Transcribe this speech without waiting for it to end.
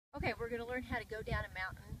Okay, we're going to learn how to go down a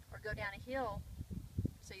mountain or go down a hill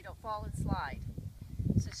so you don't fall and slide.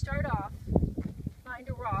 So start off, find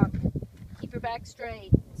a rock, keep your back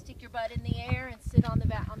straight, stick your butt in the air and sit on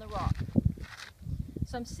the rock.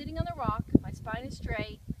 So I'm sitting on the rock, my spine is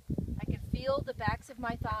straight, I can feel the backs of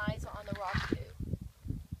my thighs on the rock too.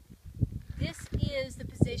 This is the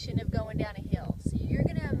position of going down a hill. So you're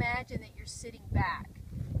going to imagine that you're sitting back.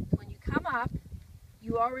 When you come up,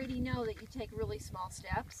 you already know that you take really small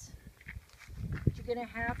steps. But you're going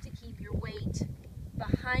to have to keep your weight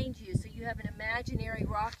behind you so you have an imaginary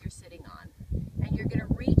rock you're sitting on. And you're going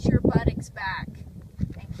to reach your buttocks back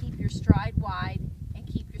and keep your stride wide and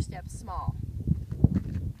keep your steps small.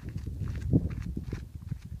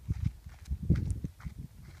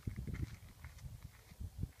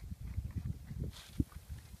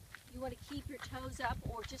 You want to keep your toes up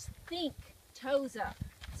or just think toes up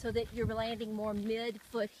so that you're landing more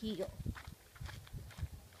mid-foot heel.